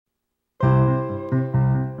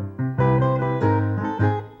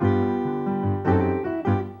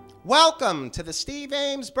Welcome to the Steve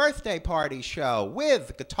Ames Birthday Party Show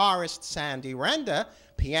with guitarist Sandy Renda,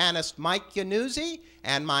 pianist Mike Yanuzzi,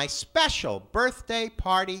 and my special birthday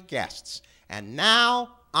party guests. And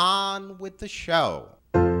now, on with the show.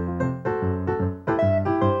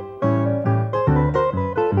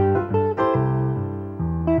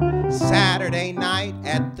 Saturday night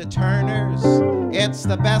at the Turners, it's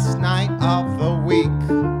the best night of the week.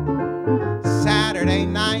 Saturday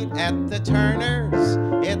night at the Turners,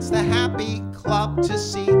 it's the happy club to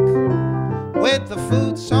seek. With the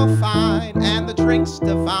food so fine and the drinks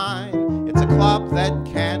divine, it's a club that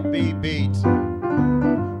can't be beat.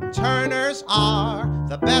 Turners are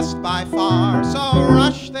the best by far, so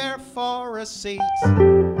rush there for a seat.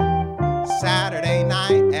 Saturday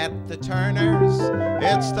night at the Turners,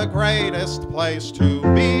 it's the greatest place to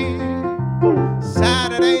be.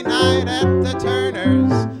 Saturday night at the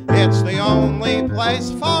Turners, it's the only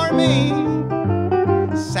place for me.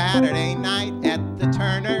 Saturday night at the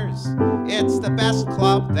Turners, it's the best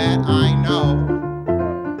club that I know.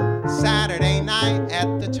 Saturday night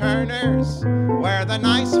at the Turners, where the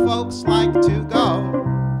nice folks like to go.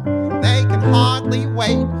 They can hardly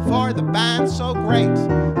wait for the band so great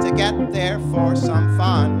to get there for some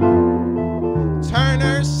fun.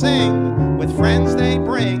 Turners sing with friends they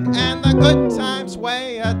bring, and the good times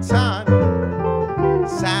weigh a ton.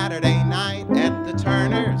 Saturday night at the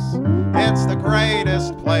Turners, it's the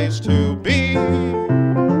greatest place to be.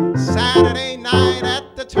 Saturday night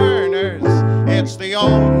at the Turners, it's the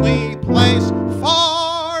only place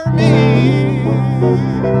for me.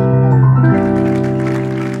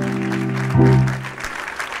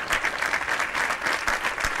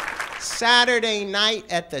 Saturday Night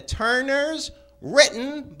at the Turners,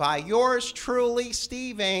 written by yours truly,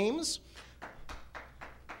 Steve Ames.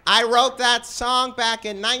 I wrote that song back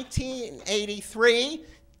in 1983,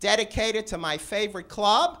 dedicated to my favorite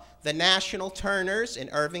club, the National Turners in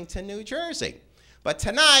Irvington, New Jersey. But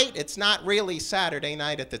tonight, it's not really Saturday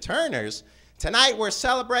Night at the Turners. Tonight, we're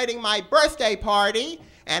celebrating my birthday party,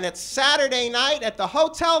 and it's Saturday night at the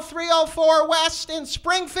Hotel 304 West in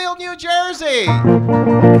Springfield, New Jersey.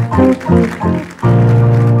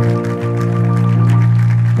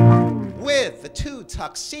 With the two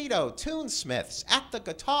tuxedo tunesmiths at the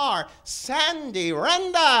guitar, Sandy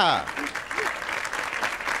Renda.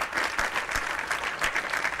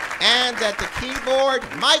 And at the keyboard,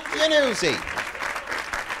 Mike Yanuzzi.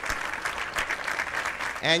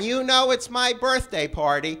 And you know it's my birthday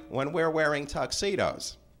party when we're wearing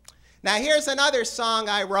tuxedos. Now here's another song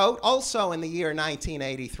I wrote, also in the year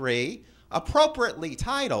 1983, appropriately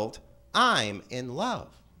titled, I'm in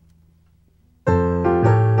Love.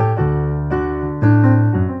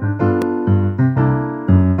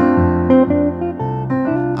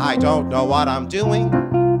 I don't know what I'm doing,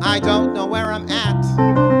 I don't know where I'm at,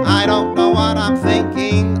 I don't know what I'm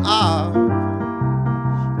thinking of.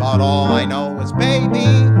 But all I know is, baby,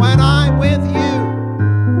 when I'm with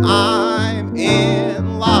you, I'm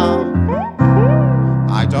in love.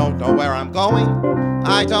 I don't know where I'm going,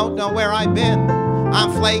 I don't know where I've been,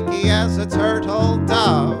 I'm flaky as a turtle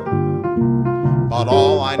dove. But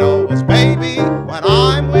all I know is, baby, when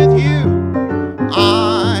I'm with you,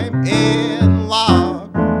 I'm in love.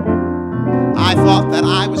 I thought that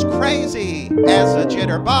I was crazy as a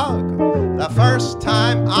jitterbug the first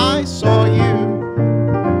time I saw you.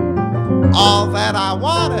 All that I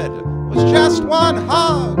wanted was just one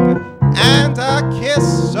hug and a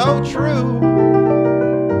kiss so true.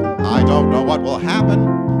 I don't know what will happen,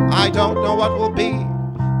 I don't know what will be,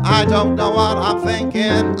 I don't know what I'm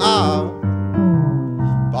thinking of.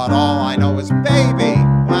 But all I know is, baby,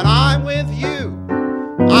 when I'm with you,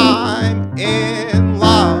 I'm in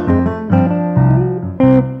love.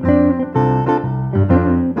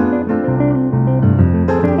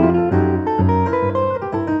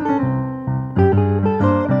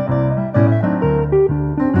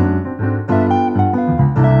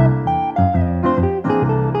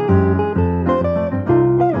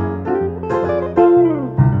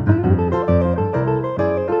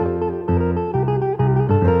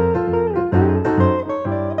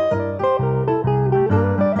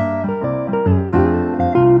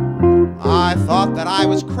 I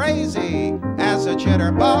was crazy as a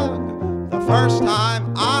jitterbug the first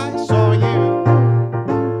time I saw you.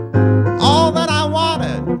 All that I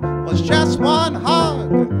wanted was just one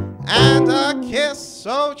hug and a kiss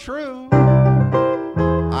so true.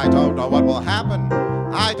 I don't know what will happen,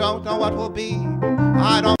 I don't know what will be,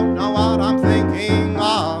 I don't know what I'm thinking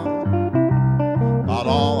of. But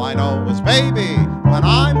all I know is, baby, when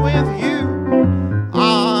I'm with you,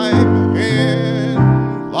 I'm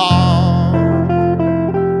in love.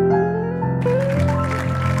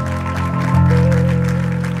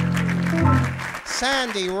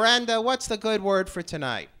 Brenda, what's the good word for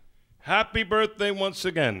tonight? Happy birthday once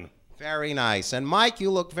again. Very nice. And Mike,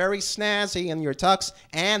 you look very snazzy in your tux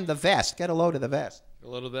and the vest. Get a load of the vest. A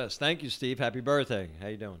little vest. Thank you, Steve. Happy birthday. How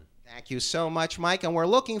you doing? Thank you so much, Mike. And we're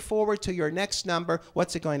looking forward to your next number.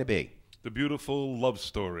 What's it going to be? The beautiful love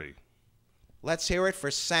story. Let's hear it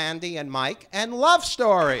for Sandy and Mike and Love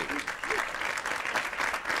Story.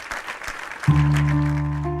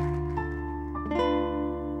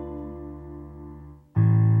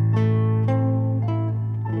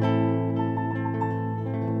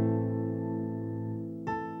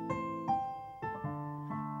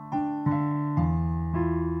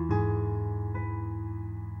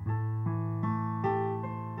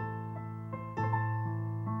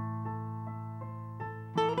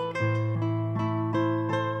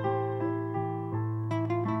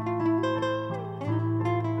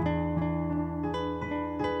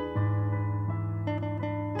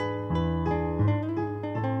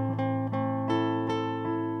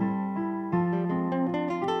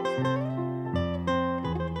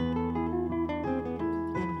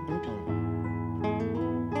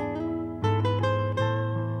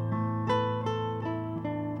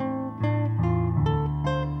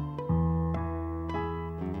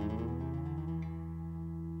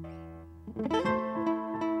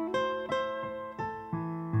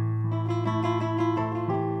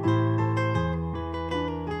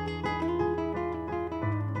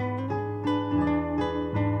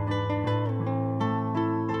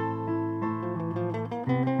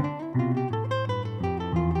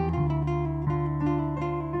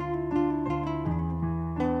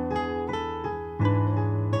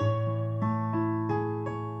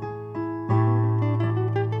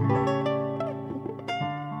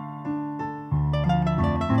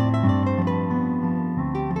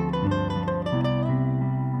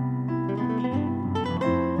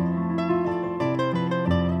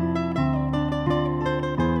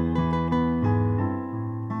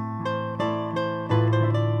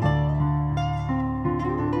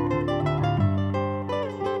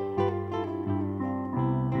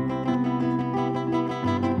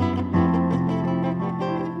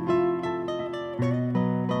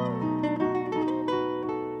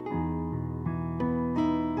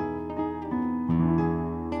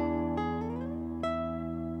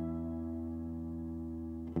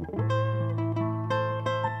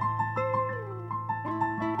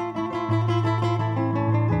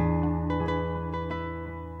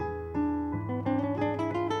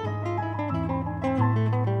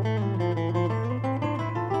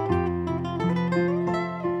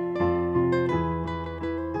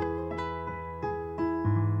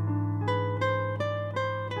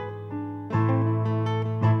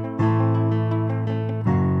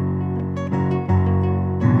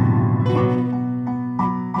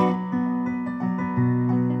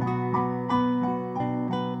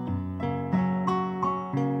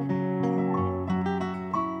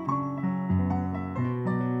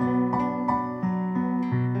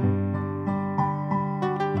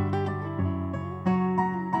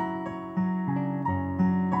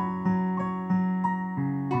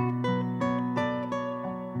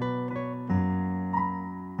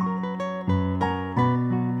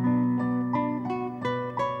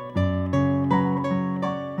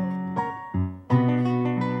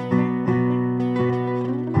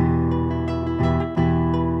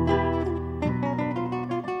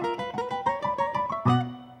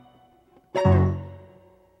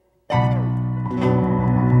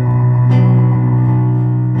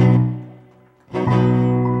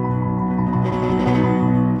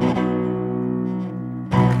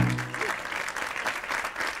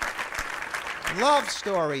 Love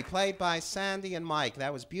Story, played by Sandy and Mike.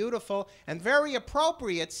 That was beautiful and very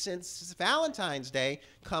appropriate since Valentine's Day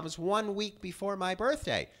comes 1 week before my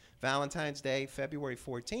birthday. Valentine's Day, February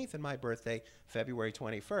 14th, and my birthday, February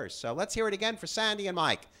 21st. So let's hear it again for Sandy and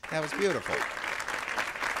Mike. That was beautiful.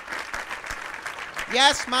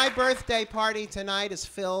 Yes, my birthday party tonight is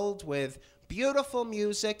filled with beautiful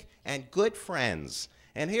music and good friends.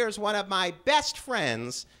 And here's one of my best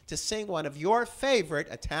friends to sing one of your favorite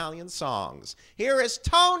Italian songs. Here is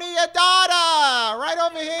Tony Adada, right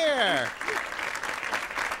over here.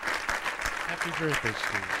 Happy birthday,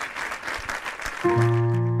 Steve.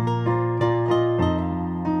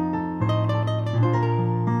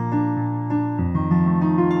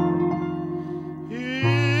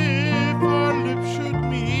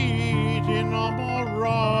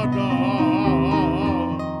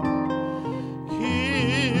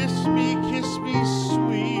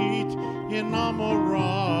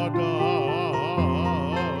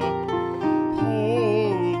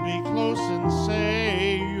 Hold me close and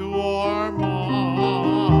say you are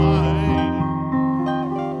mine.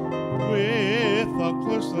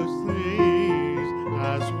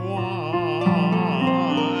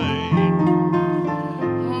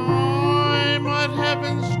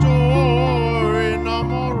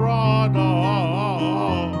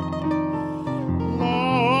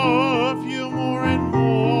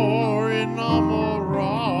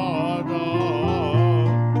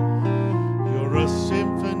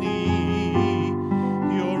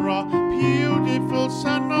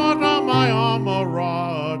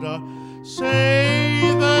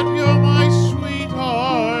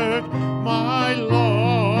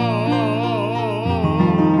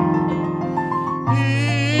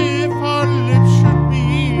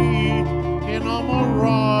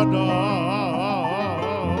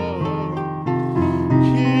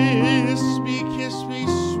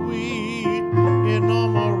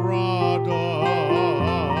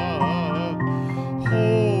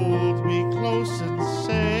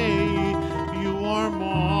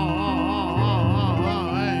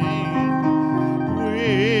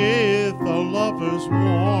 as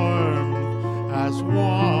warm as wine.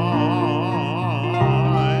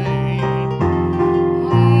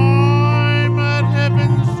 I'm at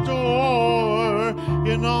heaven's door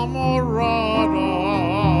in Almorada.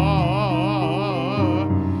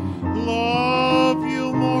 Love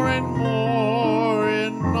you more and more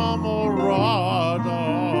in Almorada.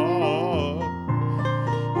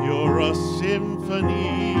 You're a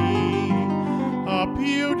symphony, a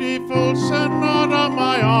beautiful sonata,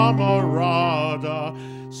 my Almorada.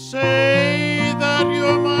 Say that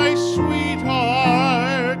you're my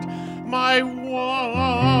sweetheart, my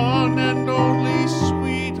one and only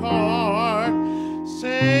sweetheart.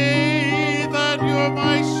 Say that you're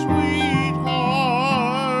my sweetheart,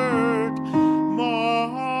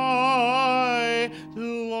 my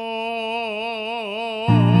love.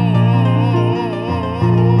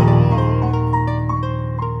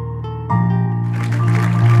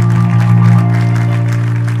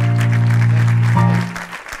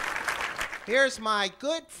 Here's my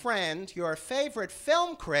good friend, your favorite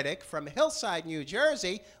film critic from Hillside, New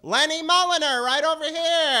Jersey, Lenny Mulliner, right over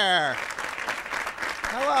here.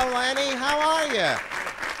 Hello, Lenny. How are you?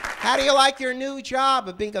 How do you like your new job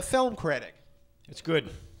of being a film critic? It's good.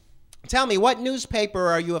 Tell me, what newspaper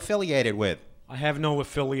are you affiliated with? I have no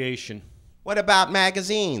affiliation. What about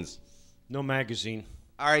magazines? No magazine.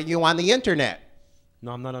 Are you on the internet?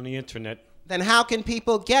 No, I'm not on the internet. Then how can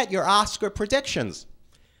people get your Oscar predictions?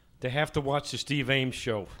 They have to watch the Steve Ames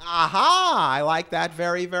show. Aha! I like that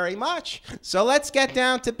very, very much. So let's get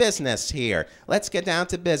down to business here. Let's get down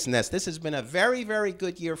to business. This has been a very, very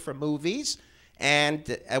good year for movies.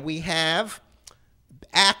 And we have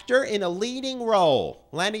actor in a leading role.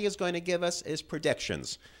 Lenny is going to give us his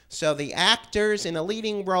predictions. So the actors in a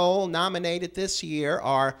leading role nominated this year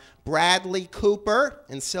are Bradley Cooper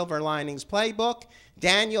in Silver Linings Playbook,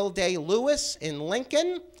 Daniel Day-Lewis in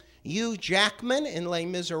Lincoln, Hugh Jackman in Les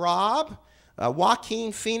Miserables,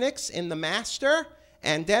 Joaquin Phoenix in The Master,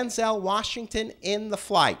 and Denzel Washington in The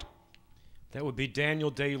Flight. That would be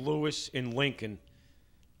Daniel Day-Lewis in Lincoln.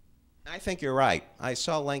 I think you're right. I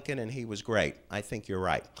saw Lincoln and he was great. I think you're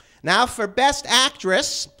right. Now for Best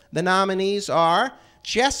Actress, the nominees are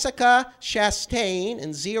Jessica Chastain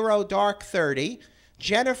in Zero Dark 30,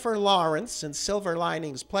 Jennifer Lawrence in Silver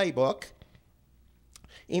Linings Playbook,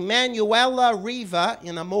 Emanuela Riva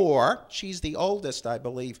in Amour. She's the oldest, I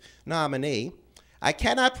believe, nominee. I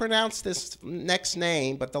cannot pronounce this next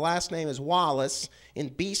name, but the last name is Wallace in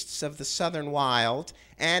Beasts of the Southern Wild,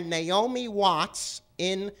 and Naomi Watts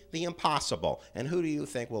in The Impossible. And who do you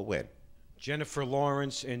think will win? Jennifer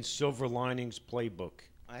Lawrence in Silver Linings Playbook.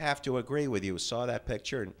 I have to agree with you. Saw that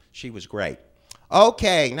picture, and she was great.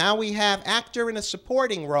 Okay, now we have actor in a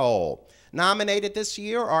supporting role. Nominated this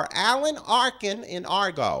year are Alan Arkin in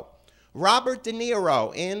Argo, Robert De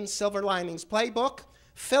Niro in Silver Linings Playbook,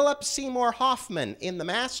 Philip Seymour Hoffman in The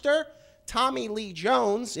Master, Tommy Lee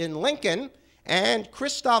Jones in Lincoln, and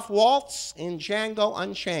Christoph Waltz in Django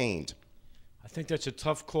Unchained. I think that's a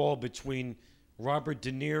tough call between Robert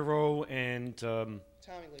De Niro and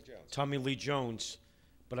Tommy Lee Jones.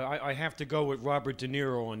 But I have to go with Robert De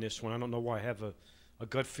Niro on this one. I don't know why. I have a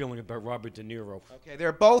gut feeling about Robert De Niro. Okay,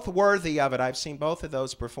 they're both worthy of it. I've seen both of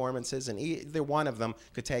those performances, and either one of them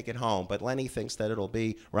could take it home. But Lenny thinks that it'll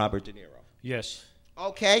be Robert De Niro. Yes.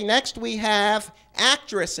 Okay, next we have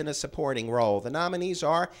actress in a supporting role. The nominees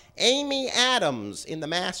are Amy Adams in The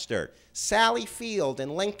Master, Sally Field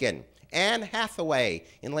in Lincoln, Anne Hathaway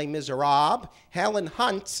in Les Miserables, Helen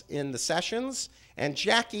Hunt in The Sessions, and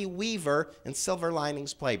Jackie Weaver in Silver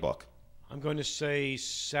Linings Playbook. I'm going to say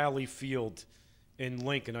Sally Field in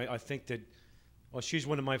Lincoln. I think that, well, she's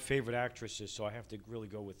one of my favorite actresses, so I have to really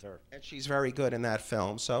go with her. And she's very good in that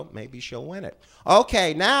film, so maybe she'll win it.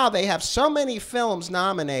 Okay, now they have so many films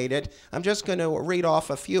nominated. I'm just going to read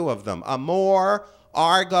off a few of them. Amour,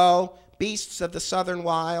 Argo, Beasts of the Southern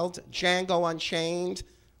Wild, Django Unchained,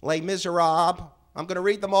 Les Miserables. I'm going to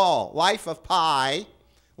read them all. Life of Pi,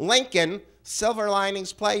 Lincoln, Silver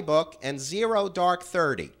Linings Playbook, and Zero Dark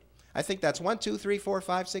 30. I think that's 1, 2, 3, 4,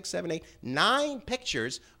 5, 6, 7, 8, 9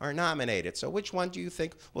 pictures are nominated. So which one do you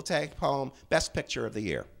think will take home Best Picture of the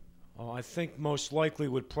Year? I think most likely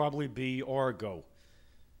would probably be Argo.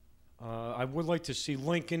 I would like to see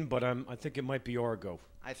Lincoln, but I think it might be Argo.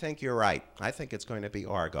 I think you're right. I think it's going to be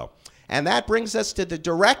Argo. And that brings us to the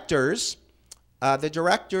directors. The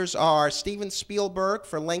directors are Steven Spielberg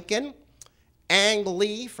for Lincoln, Ang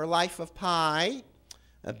Lee for Life of Pi,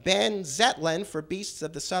 Ben Zetlin for Beasts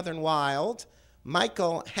of the Southern Wild,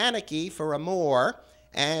 Michael Haneke for Amour,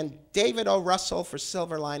 and David O. Russell for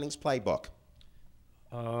Silver Linings Playbook.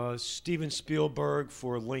 Steven Spielberg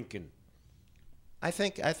for Lincoln. I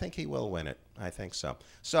think he will win it. I think so.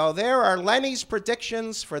 So there are Lenny's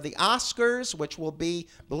predictions for the Oscars, which will be,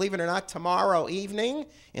 believe it or not, tomorrow evening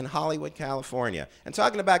in Hollywood, California. And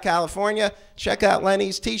talking about California, check out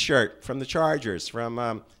Lenny's T-shirt from the Chargers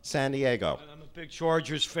from San Diego. I'm a big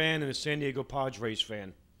Chargers fan and a San Diego Padres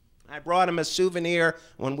fan. I brought him a souvenir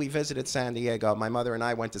when we visited San Diego. My mother and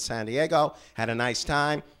I went to San Diego, had a nice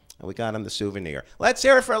time, and we got him the souvenir. Let's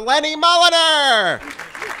hear it for Lenny Mulliner!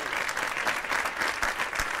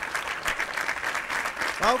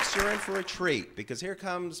 Folks, you're in for a treat, because here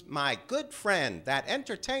comes my good friend, that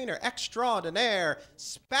entertainer extraordinaire,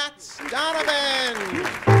 Spats Donovan!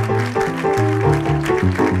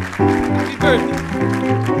 Happy birthday!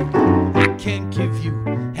 I can't give you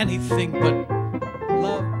anything but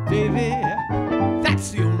love, baby.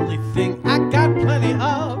 That's the only thing I got plenty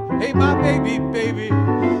of. Hey, my baby, baby,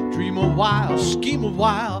 dream a while, scheme a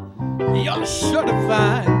while, you're sure to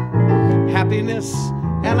find happiness.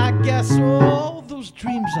 And I guess all those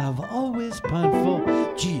dreams I've always pined for.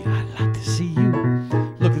 Gee, I'd like to see you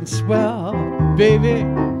looking swell, baby.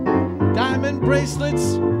 Diamond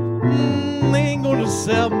bracelets, they ain't gonna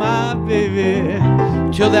sell, my baby.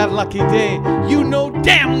 Till that lucky day, you know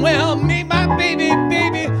damn well me, my baby,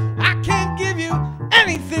 baby. I can't give you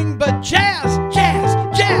anything but jazz, jazz,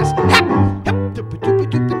 jazz.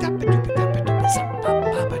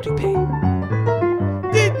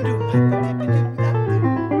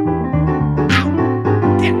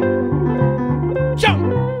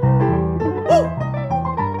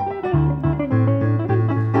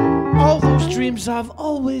 All those dreams I've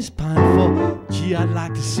always pined for. Gee, I'd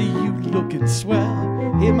like to see you looking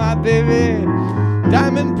swell. Hey, my baby,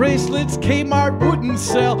 diamond bracelets Kmart wouldn't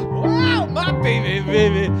sell. Wow, my baby,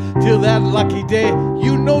 baby, till that lucky day,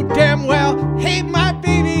 you know damn well. Hey, my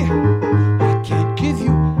baby, I can't give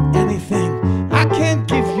you anything. I can't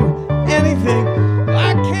give you anything.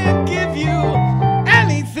 I can't give you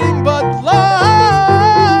anything but love.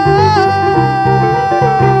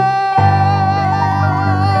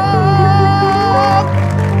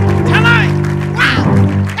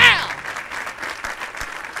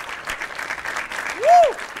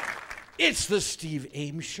 It's the Steve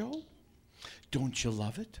Ames Show. Don't you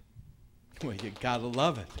love it? Well, you gotta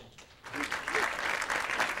love it.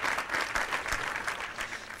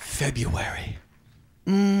 February.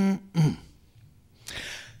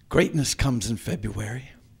 Greatness comes in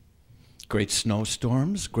February. Great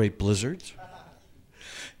snowstorms, great blizzards,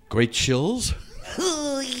 great chills.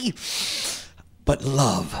 But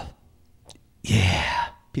love. Yeah,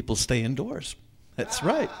 people stay indoors. That's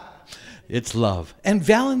right. It's love. And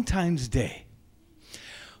Valentine's Day.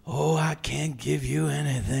 Oh, I can't give you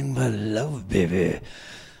anything but love, baby.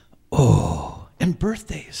 Oh, and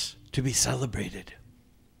birthdays to be celebrated.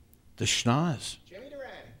 The schnoz. Jimmy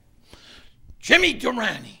Durante. Jimmy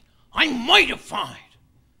Durante. I'm mortified.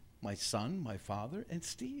 My son, my father, and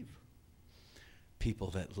Steve.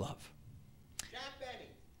 People that love. Jack Benny.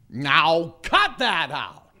 Now, cut that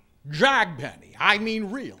out. Jack Benny. I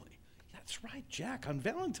mean, really. That's right, Jack, on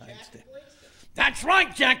Valentine's Day. That's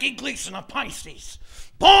right, Jackie Gleason of Pisces.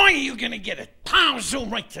 Boy, are you going to get it. Pow, zoom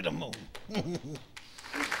right to the moon.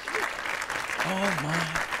 Oh,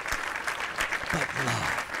 my. But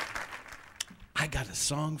love. I got a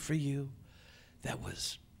song for you that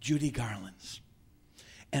was Judy Garland's.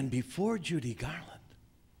 And before Judy Garland,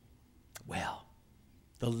 well,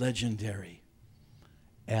 the legendary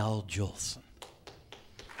Al Jolson.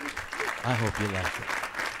 I hope you like it.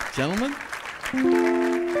 Gentlemen?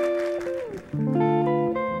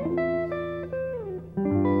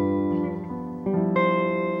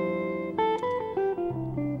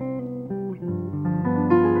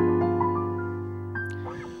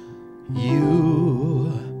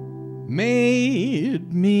 You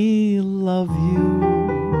made me love you.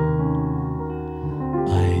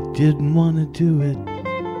 I didn't want to do it.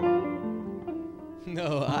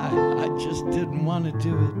 No, I just didn't want to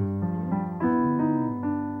do it.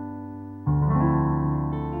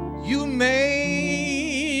 You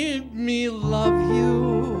made me love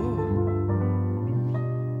you.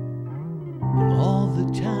 And all the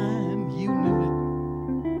time you knew it.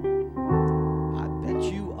 I bet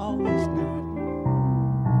you always knew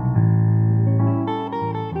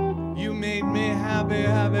it. You made me happy,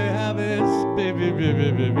 happy, happy, baby,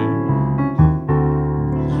 baby, baby.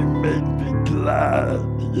 You made me glad,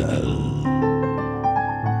 yes.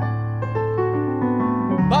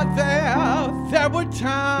 But there were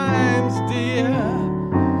times, dear,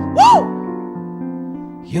 woo!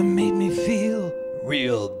 You made me feel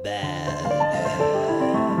real bad.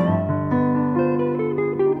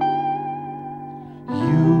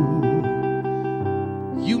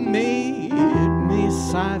 You made me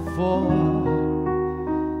sigh for.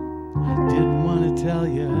 I didn't want to tell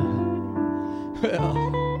you. Well,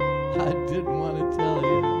 I didn't want to tell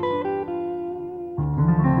you.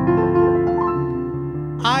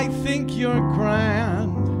 I think you're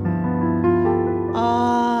grand.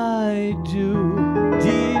 I do,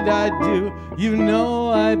 indeed I do. You know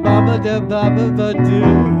I baba da baba ba do.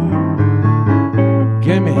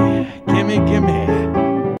 Gimme, gimme, gimme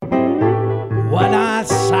what I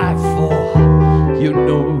sigh for. You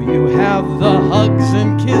know you have the hugs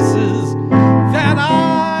and kisses that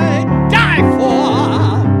I die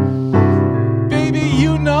for. Baby,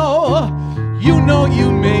 you know you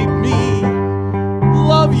made me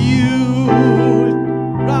love you.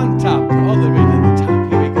 Round top, all the way to the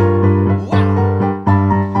top. Here we go. Wow.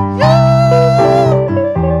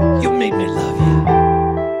 You made me love you.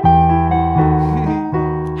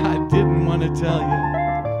 I didn't want to tell you,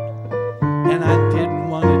 and I didn't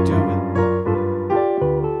want to do it.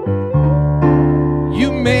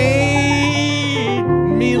 You made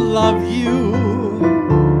me love you,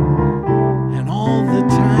 and all the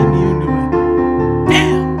time you knew it.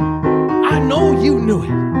 Damn, I know you knew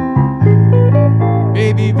it.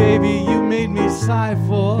 Baby, baby, you made me sigh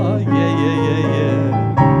for. Yeah, yeah, yeah, yeah.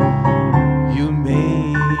 You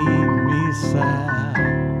made me sigh.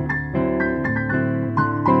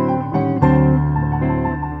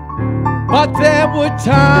 But there were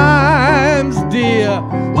times, dear,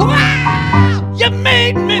 wow, you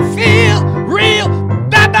made me feel real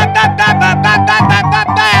bad, bad, bad, bad, bad, bad, bad, bad, bad,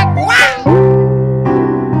 bad. Wow.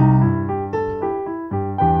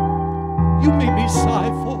 You made me sigh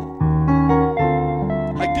for.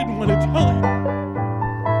 I didn't want to tell you.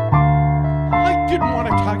 I didn't want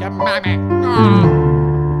to tell you, Mommy.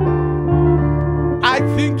 I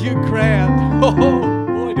think you're grand. Oh,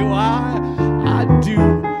 boy, do I. I do.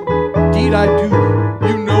 Indeed, I do.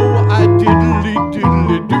 You know I diddly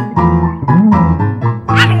diddly do. I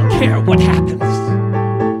don't care what happens.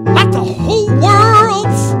 Let the whole world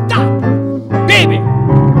stop. Baby,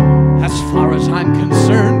 as far as I'm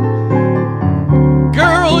concerned,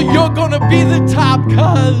 girl, you're gonna be the top,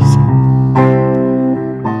 'cause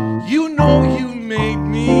you know you made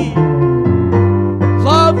me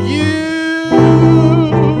love you.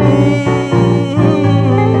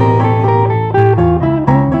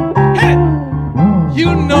 Hey,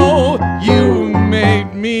 you know you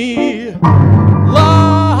made me love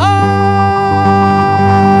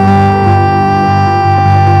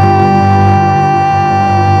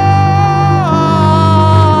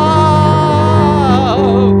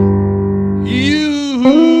you.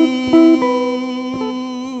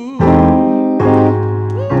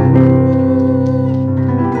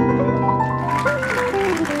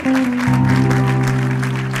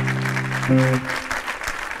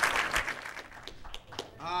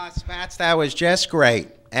 Spats, that was just great.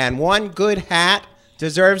 And one good hat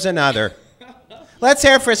deserves another. Let's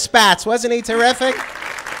hear it for Spats. Wasn't he terrific?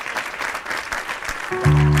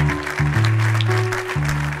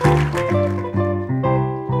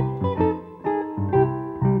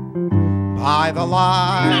 By the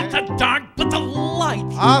light Not the dark, but the light.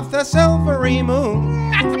 of the silvery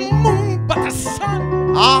moon, Not the moon, but the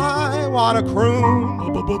sun. I want to croon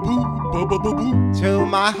to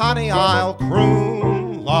my honey. I'll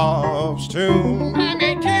croon love's tune.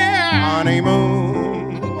 Honeymoon,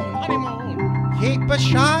 Honeymoon. keep a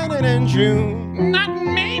shining in June. Not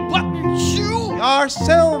me, but you. Your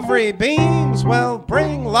silvery beams will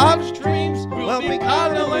bring love's dreams. We'll be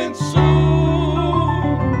cuddling soon.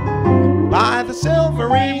 By the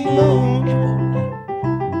silvery moon,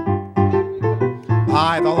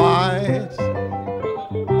 by the light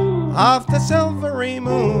of the silvery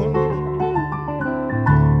moon,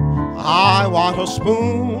 I want a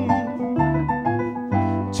spoon.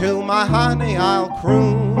 To my honey I'll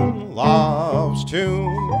croon love's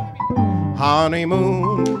tune.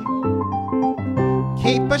 Honeymoon,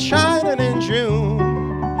 keep a shining in June.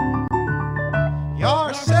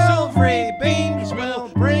 Your silvery beams will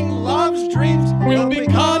bring love's dreams. We'll be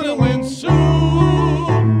cuddling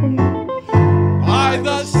soon. By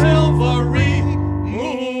the silvery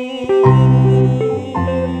moon.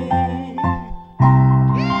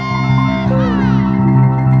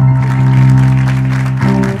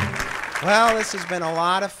 Well, this has been a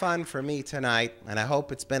lot of fun for me tonight, and I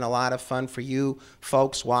hope it's been a lot of fun for you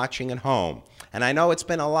folks watching at home. And I know it's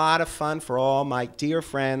been a lot of fun for all my dear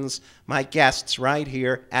friends, my guests right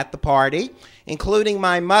here at the party, including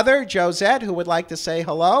my mother, Josette, who would like to say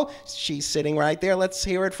hello. She's sitting right there. Let's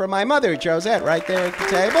hear it from my mother, Josette, right there at the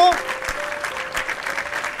table.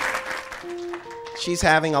 She's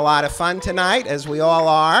having a lot of fun tonight, as we all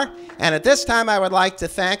are. And at this time, I would like to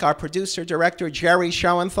thank our producer-director, Jerry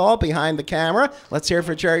Schoenthal, behind the camera. Let's hear it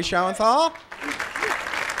for Jerry Schoenthal.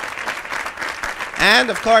 And,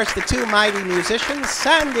 of course, the two mighty musicians,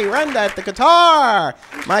 Sandy Renda at the guitar,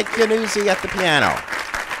 Mike Ganuzzi at the piano.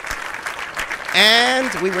 And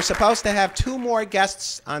we were supposed to have two more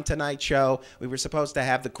guests on tonight's show. We were supposed to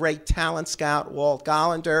have the great talent scout, Walt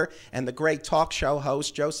Gollander, and the great talk show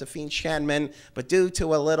host, Josephine Shenman. But due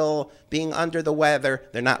to a little being under the weather,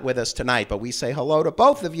 they're not with us tonight. But we say hello to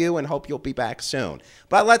both of you and hope you'll be back soon.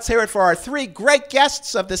 But let's hear it for our three great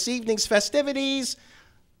guests of this evening's festivities.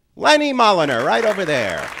 Lenny Mulliner, right over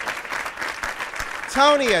there.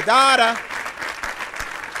 Tony Adada.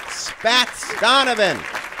 Spats Donovan.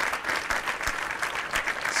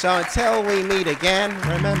 So until we meet again,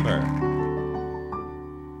 remember,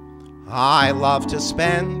 I love to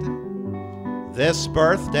spend this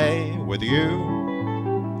birthday with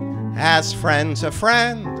you. As friend to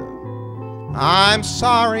friend, I'm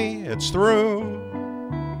sorry it's through.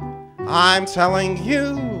 I'm telling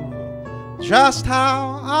you just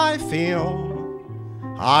how I feel.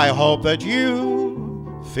 I hope that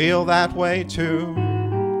you feel that way too.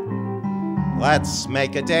 Let's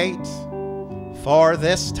make a date for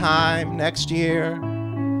this time next year.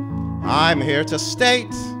 I'm here to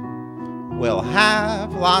state we'll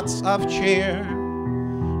have lots of cheer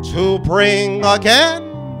to bring again,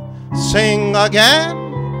 sing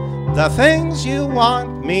again the things you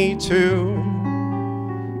want me to.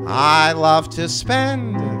 I love to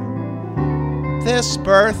spend this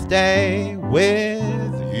birthday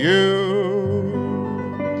with you.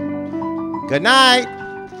 Good night,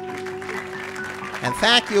 and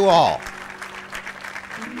thank you all.